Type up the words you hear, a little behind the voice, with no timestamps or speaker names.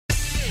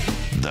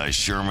The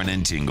Sherman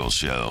and Tingle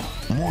Show.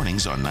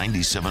 Mornings on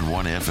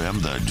 97.1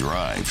 FM, The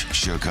Drive,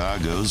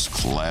 Chicago's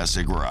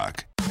classic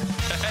rock.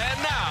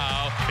 And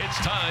now, it's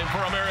time for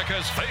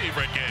America's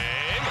favorite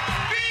game.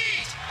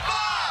 Beat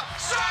Bob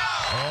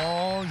Stroud!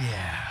 Oh,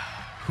 yeah.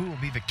 Who will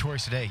be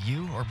victorious today,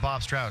 you or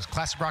Bob Stroud?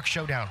 Classic Rock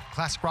Showdown.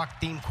 Classic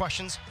Rock themed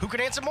questions. Who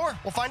can answer more?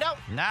 We'll find out.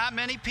 Not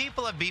many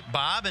people have beat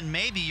Bob, and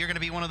maybe you're going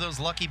to be one of those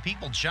lucky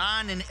people.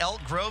 John in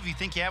Elk Grove, you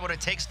think you have what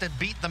it takes to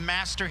beat the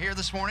master here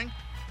this morning?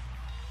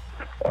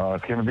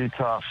 It's going to be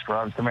tough.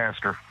 Stroud's the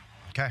master.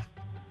 Okay.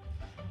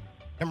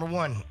 Number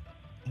one,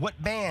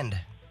 what band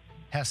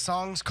has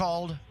songs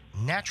called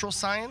Natural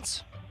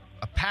Science,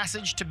 A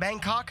Passage to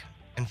Bangkok,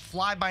 and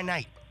Fly By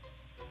Night?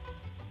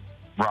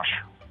 Rush.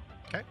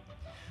 Okay.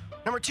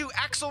 Number two,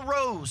 Axl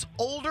Rose,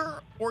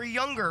 older or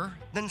younger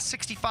than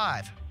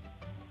 65?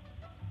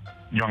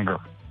 Younger.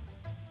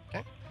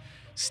 Okay.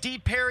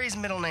 Steve Perry's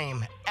middle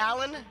name,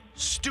 Alan,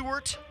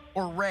 Stewart,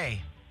 or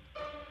Ray?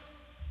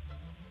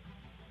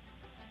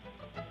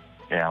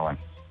 Allen.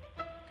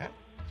 Okay.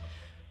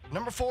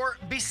 Number four,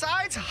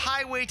 besides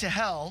Highway to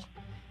Hell,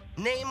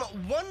 name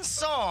one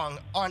song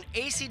on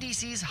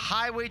AC/DC's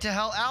Highway to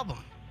Hell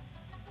album.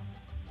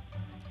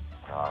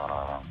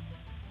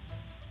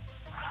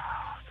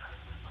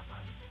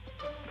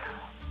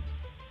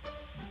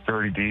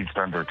 Dirty Deeds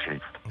Done Dirt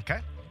Cheap. Okay.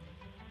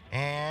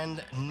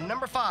 And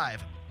number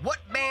five, what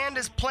band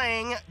is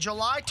playing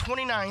July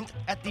 29th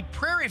at the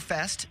Prairie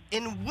Fest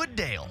in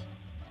Wooddale?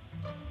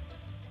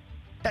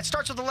 That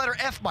starts with the letter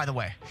F, by the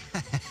way.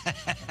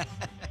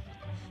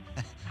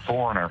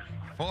 Foreigner.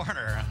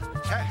 Foreigner.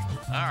 Okay.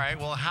 All right,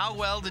 well, how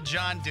well did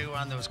John do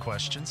on those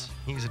questions?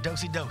 He was a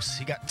dosey-dose.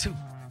 He got two.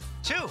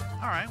 Two.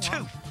 All right,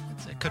 well,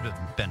 it could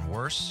have been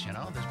worse, you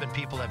know. There's been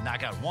people that have not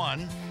got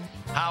one.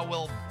 How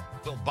will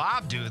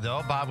Bob do,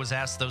 though? Bob was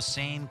asked those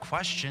same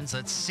questions.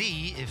 Let's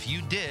see if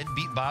you did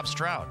beat Bob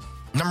Stroud.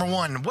 Number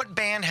one, what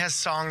band has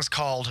songs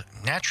called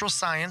Natural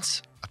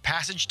Science, A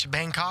Passage to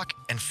Bangkok,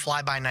 and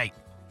Fly By Night?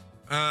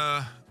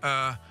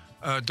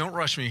 Don't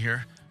rush me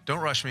here. Don't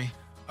rush me.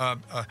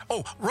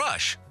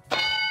 Rush.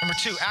 Number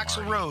two,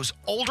 Axl Rose,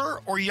 older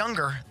or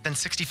younger than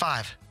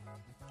 65?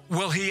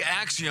 Well, he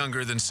acts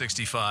younger than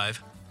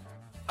 65.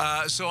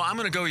 So I'm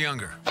going to go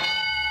younger.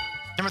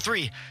 Number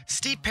three,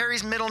 Steve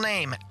Perry's middle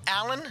name,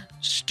 Alan,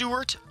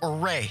 Stewart, or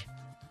Ray?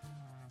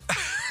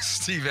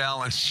 Steve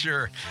Allen,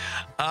 sure.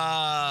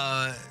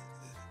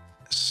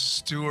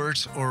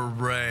 Stewart or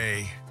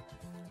Ray?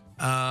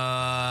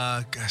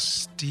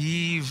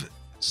 Steve...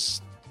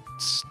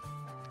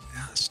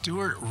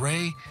 Stewart,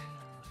 Ray,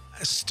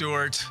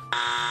 Stewart.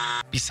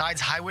 Besides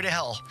Highway to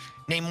Hell,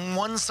 name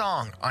one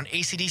song on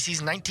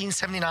AC/DC's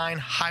 1979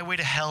 Highway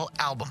to Hell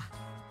album.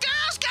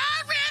 Just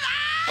got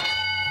rhythm!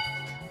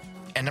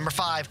 And number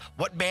five,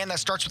 what band that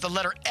starts with the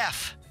letter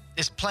F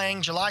is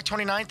playing July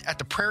 29th at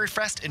the Prairie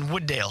Fest in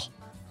Wooddale?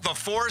 The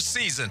Four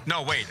Seasons.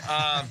 No, wait.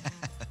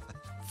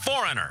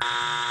 Foreigner.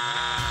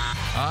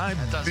 That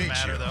doesn't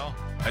matter, though.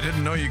 I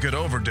didn't know you could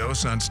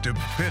overdose on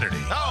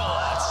stupidity.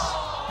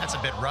 Oh, that's a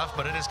bit rough,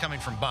 but it is coming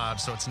from Bob,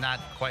 so it's not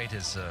quite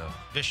as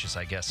vicious,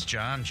 I guess.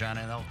 John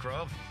in Elk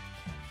Grove.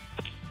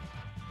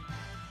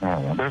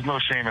 There's no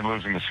shame in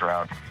losing to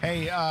Stroud.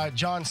 Hey,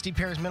 John, Steve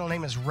Perry's middle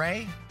name is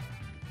Ray.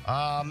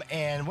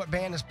 And what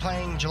band is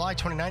playing July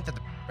 29th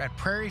at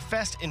Prairie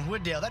Fest in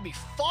Wooddale? That'd be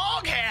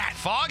Foghat.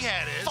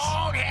 Foghat is.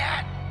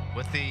 Foghat.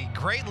 With the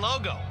great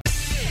logo.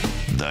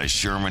 The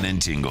Sherman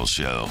and Tingle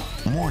Show.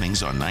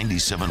 Mornings on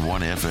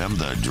 97.1 FM,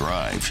 The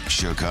Drive,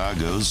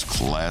 Chicago's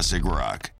classic rock.